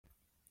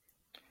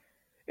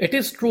It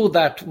is true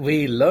that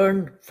we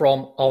learn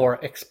from our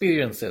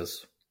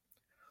experiences.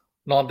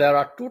 Now, there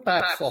are two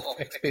types of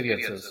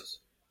experiences.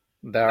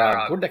 There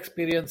are good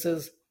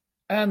experiences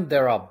and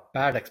there are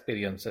bad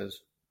experiences.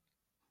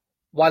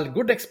 While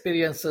good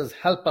experiences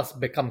help us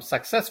become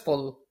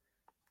successful,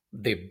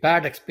 the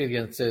bad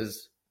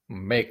experiences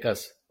make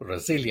us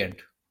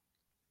resilient.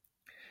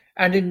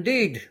 And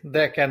indeed,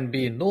 there can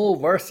be no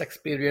worse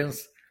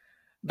experience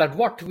than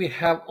what we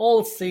have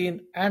all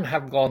seen and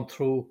have gone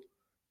through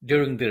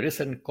during the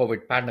recent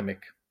COVID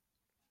pandemic.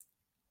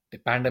 The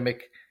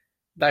pandemic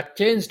that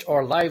changed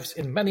our lives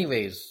in many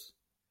ways,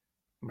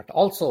 but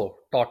also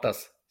taught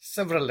us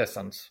several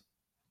lessons.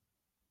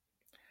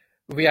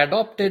 We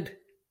adopted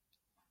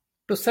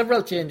to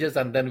several changes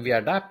and then we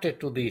adapted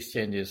to these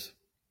changes.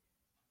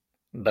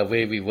 The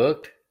way we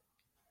worked,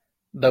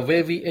 the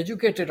way we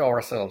educated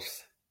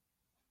ourselves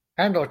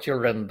and our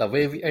children, the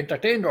way we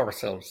entertained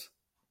ourselves,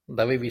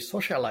 the way we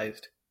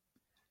socialized,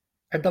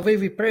 and the way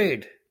we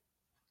prayed,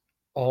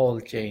 all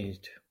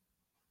changed.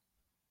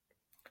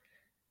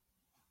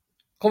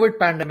 COVID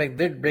pandemic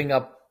did bring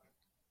up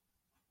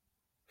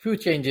few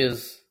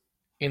changes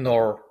in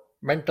our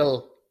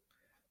mental,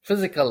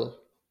 physical,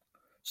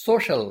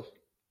 social,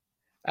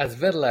 as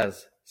well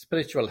as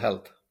spiritual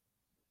health.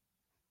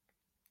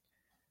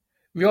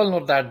 We all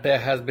know that there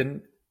has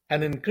been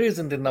an increase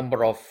in the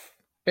number of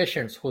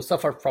patients who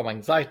suffer from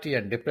anxiety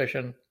and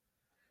depression,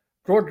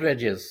 road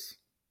rages,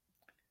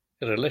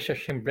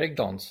 relationship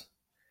breakdowns.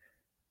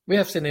 We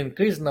have seen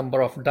increased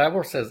number of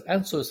divorces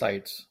and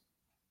suicides.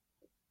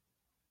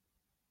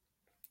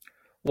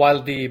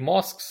 While the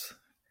mosques,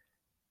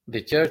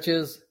 the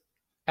churches,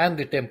 and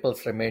the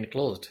temples remain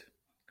closed,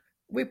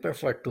 we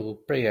prefer to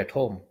pray at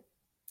home.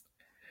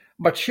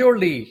 But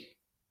surely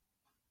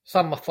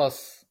some of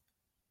us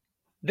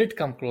did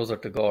come closer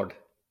to God,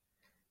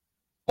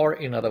 or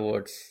in other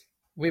words,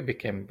 we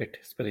became a bit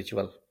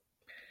spiritual.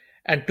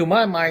 And to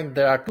my mind,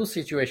 there are two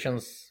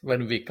situations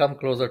when we come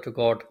closer to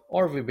God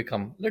or we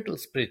become little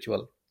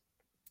spiritual.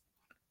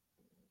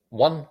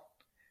 One,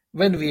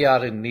 when we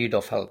are in need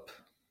of help,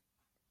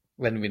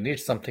 when we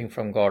need something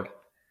from God,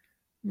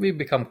 we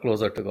become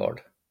closer to God.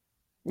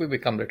 We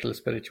become little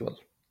spiritual.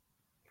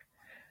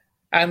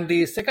 And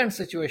the second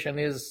situation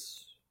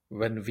is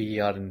when we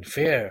are in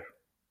fear.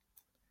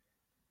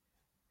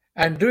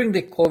 And during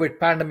the COVID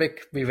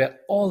pandemic, we were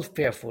all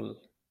fearful.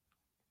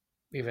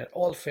 We were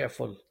all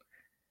fearful.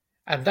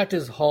 And that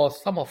is how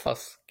some of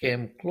us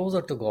came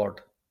closer to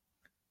God.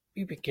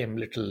 We became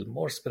little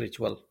more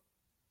spiritual.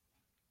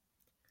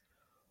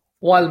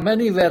 While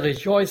many were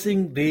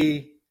rejoicing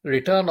the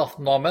return of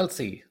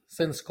normalcy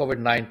since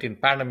COVID-19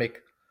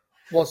 pandemic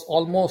was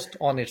almost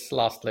on its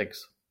last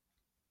legs,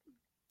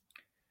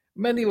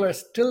 many were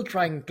still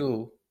trying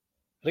to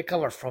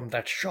recover from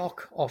that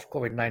shock of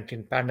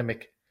COVID-19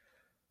 pandemic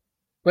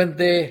when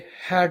they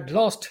had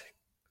lost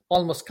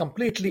almost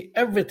completely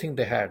everything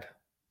they had,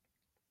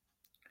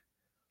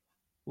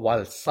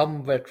 while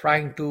some were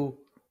trying to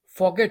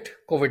forget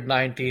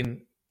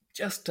COVID-19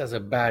 just as a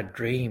bad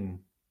dream.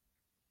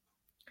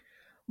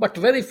 But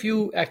very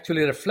few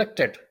actually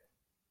reflected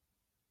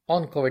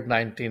on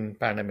COVID-19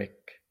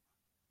 pandemic.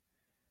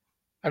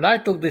 And I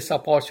took this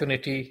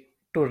opportunity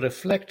to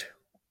reflect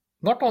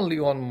not only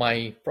on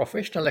my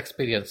professional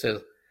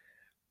experiences,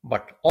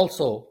 but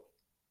also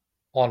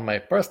on my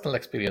personal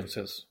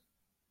experiences.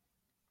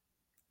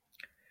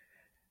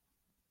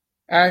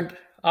 And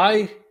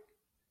I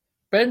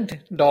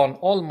penned down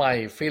all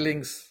my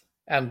feelings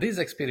and these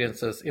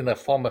experiences in the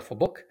form of a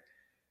book,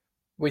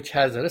 which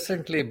has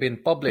recently been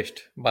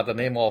published by the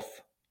name of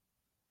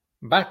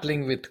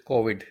Battling with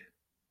COVID,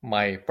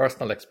 My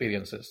Personal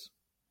Experiences.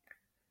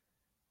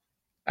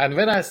 And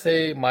when I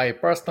say my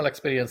personal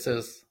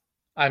experiences,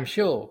 I'm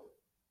sure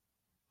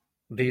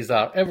these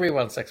are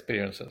everyone's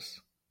experiences.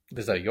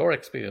 These are your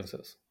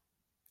experiences.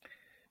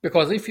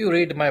 Because if you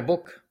read my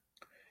book,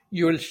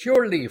 you will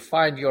surely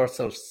find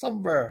yourself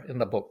somewhere in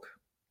the book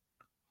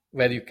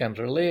where you can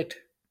relate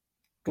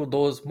to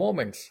those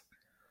moments,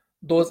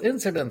 those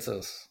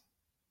incidences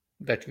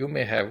that you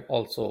may have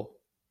also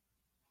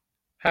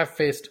have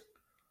faced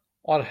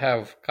or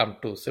have come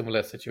to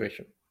similar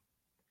situation.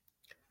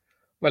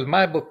 Well,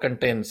 my book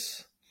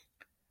contains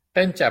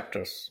 10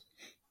 chapters.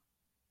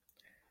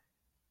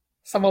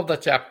 Some of the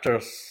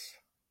chapters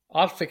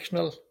are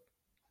fictional,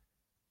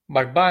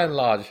 but by and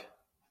large,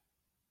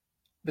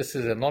 this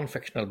is a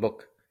non-fictional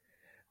book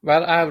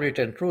where I have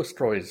written true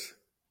stories,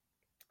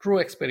 true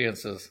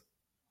experiences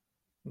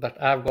that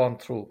I have gone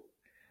through,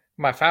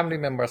 my family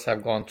members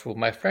have gone through,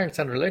 my friends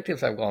and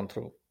relatives have gone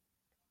through.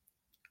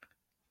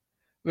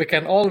 We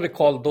can all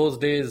recall those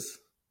days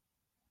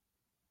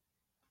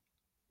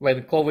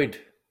when COVID,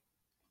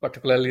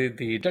 particularly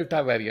the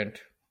Delta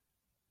variant,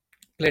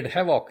 played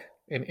havoc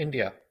in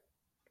India.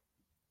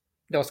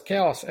 There was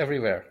chaos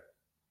everywhere.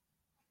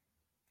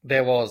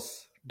 There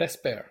was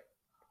despair.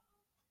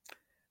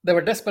 There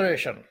was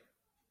desperation.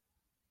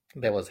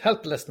 There was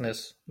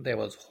helplessness. There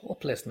was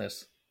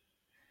hopelessness.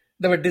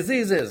 There were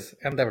diseases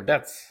and there were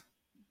deaths.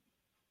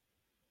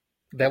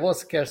 There was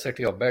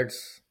scarcity of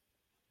beds.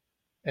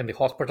 in the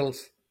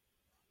hospitals.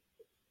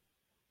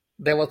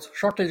 There was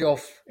shortage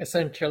of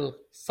essential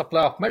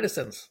supply of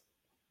medicines.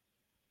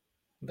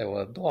 There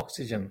were no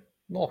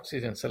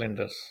oxygen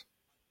cylinders.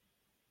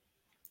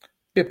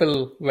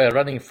 People were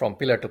running from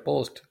pillar to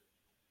post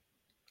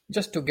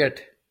just to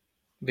get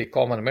the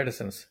common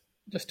medicines,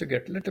 just to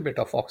get a little bit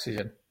of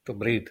oxygen to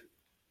breathe.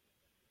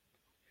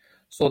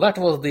 So that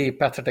was the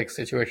pathetic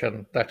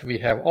situation that we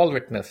have all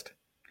witnessed.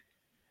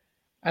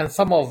 And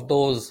some of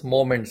those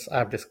moments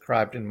I've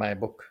described in my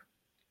book.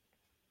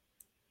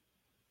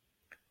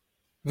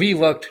 We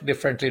worked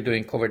differently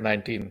during COVID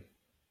 19.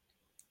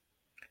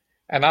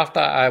 And after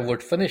I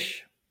would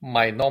finish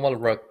my normal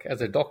work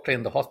as a doctor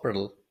in the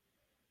hospital,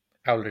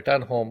 I would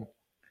return home.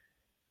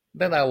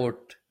 Then I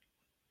would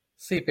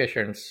see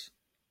patients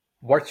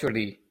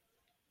virtually,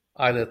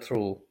 either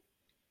through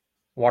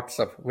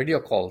WhatsApp video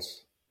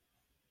calls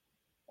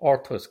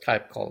or through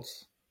Skype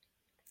calls.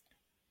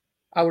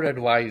 I would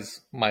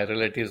advise my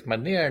relatives, my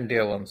near and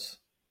dear ones,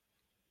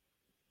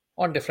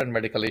 on different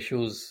medical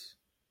issues,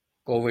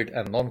 COVID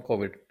and non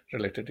COVID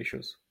related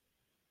issues.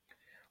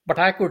 But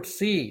I could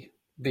see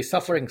the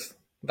sufferings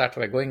that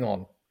were going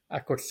on. I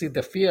could see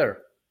the fear,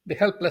 the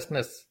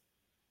helplessness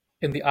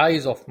in the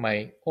eyes of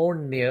my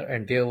own near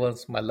and dear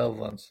ones, my loved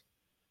ones.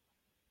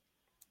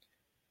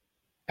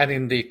 And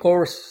in the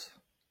course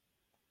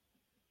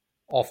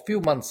of few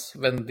months,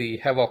 when the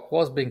havoc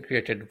was being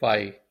created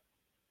by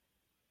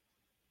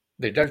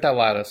the Delta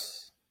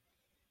virus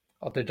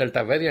or the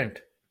Delta variant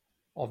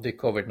of the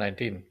COVID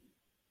 19,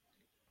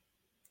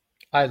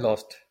 I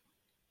lost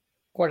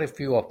quite a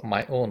few of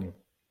my own.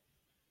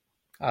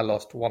 I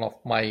lost one of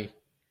my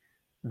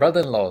brother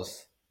in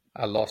laws.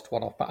 I lost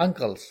one of my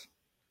uncles.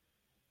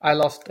 I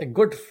lost a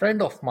good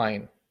friend of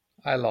mine.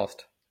 I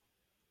lost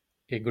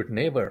a good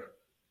neighbor.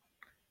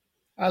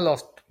 I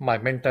lost my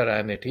mentor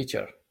and a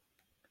teacher.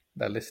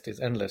 The list is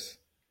endless.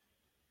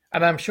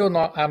 And I'm sure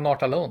I'm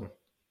not alone.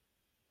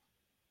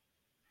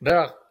 There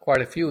are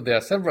quite a few, there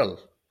are several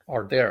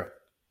out there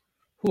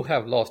who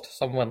have lost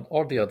someone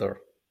or the other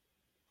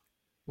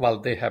while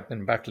they have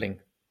been battling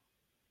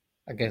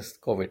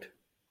against COVID.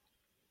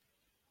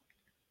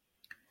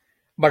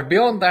 But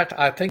beyond that,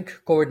 I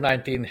think COVID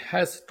 19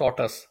 has taught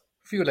us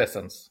few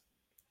lessons.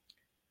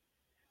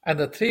 And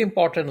the three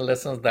important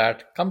lessons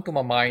that come to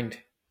my mind,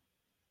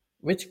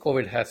 which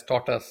COVID has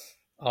taught us,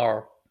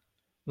 are: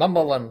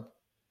 number one,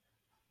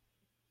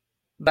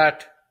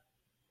 that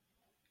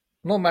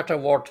no matter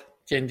what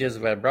changes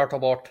were brought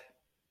about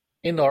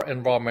in our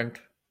environment,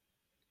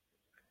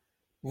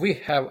 we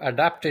have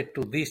adapted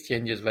to these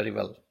changes very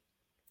well.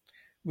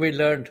 We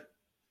learned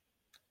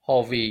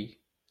how we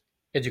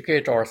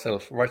educate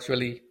ourselves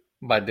virtually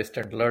by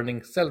distant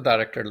learning, self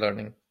directed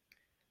learning,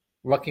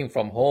 working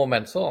from home,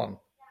 and so on.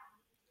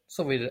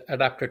 So we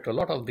adapted to a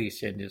lot of these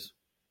changes.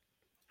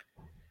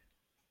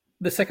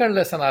 The second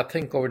lesson I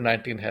think COVID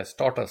 19 has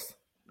taught us,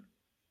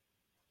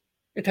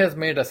 it has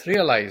made us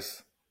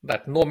realize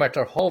that no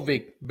matter how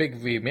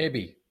big we may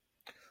be,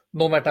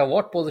 no matter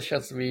what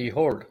positions we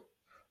hold,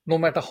 no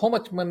matter how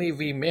much money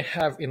we may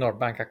have in our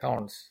bank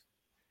accounts,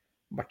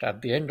 but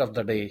at the end of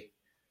the day,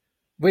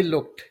 we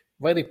looked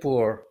very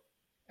poor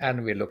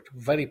and we looked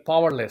very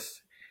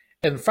powerless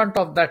in front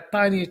of that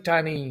tiny,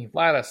 tiny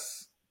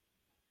virus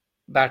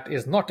that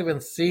is not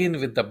even seen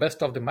with the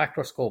best of the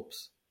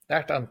microscopes.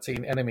 That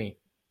unseen enemy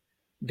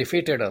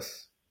defeated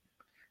us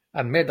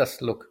and made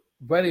us look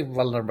very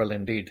vulnerable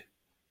indeed.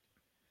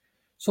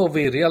 So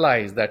we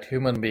realize that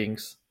human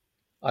beings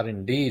are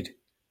indeed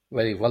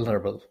very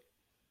vulnerable.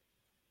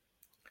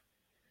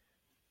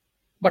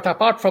 But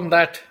apart from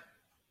that,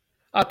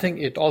 I think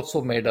it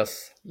also made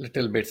us a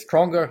little bit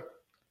stronger,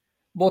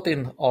 both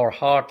in our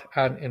heart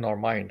and in our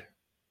mind.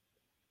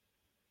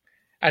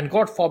 And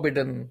God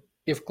forbidden,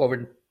 if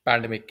COVID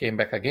pandemic came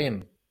back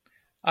again,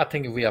 I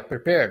think we are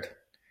prepared,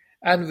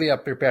 and we are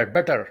prepared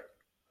better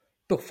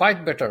to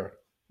fight better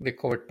the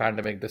COVID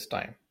pandemic this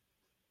time.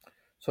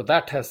 So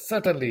that has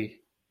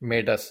certainly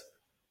made us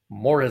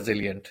more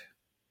resilient,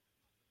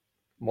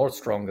 more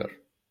stronger.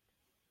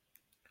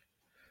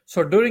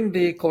 So during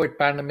the COVID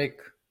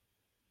pandemic,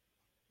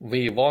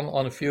 we won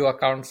on a few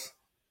accounts,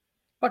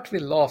 but we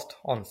lost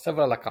on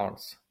several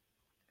accounts.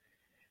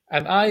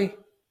 And I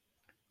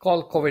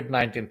call COVID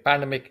 19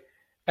 pandemic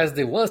as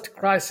the worst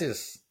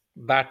crisis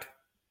that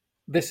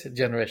this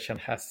generation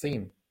has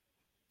seen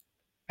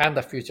and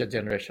the future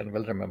generation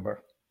will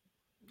remember.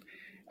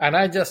 And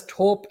I just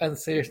hope and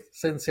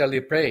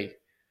sincerely pray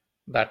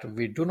that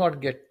we do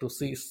not get to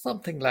see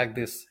something like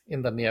this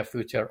in the near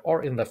future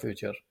or in the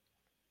future.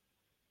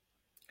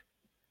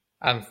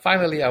 And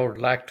finally, I would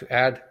like to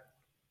add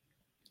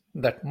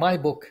that my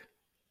book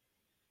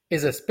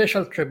is a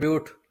special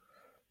tribute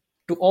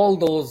to all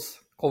those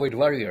COVID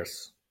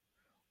warriors,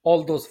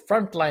 all those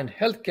frontline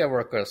healthcare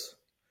workers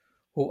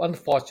who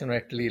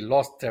unfortunately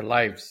lost their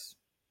lives.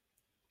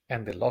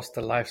 And they lost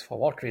their lives for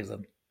what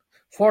reason?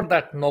 For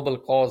that noble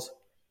cause,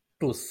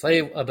 to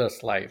save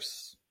others'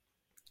 lives.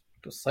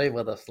 To save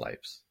others'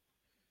 lives.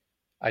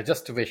 I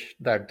just wish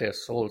that their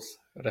souls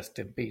rest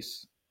in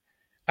peace.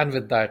 And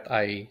with that,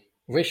 I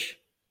wish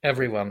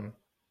everyone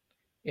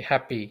a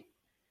happy,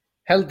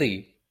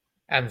 healthy,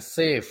 and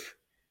safe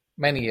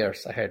many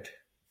years ahead.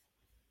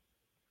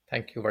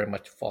 Thank you very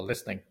much for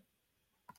listening.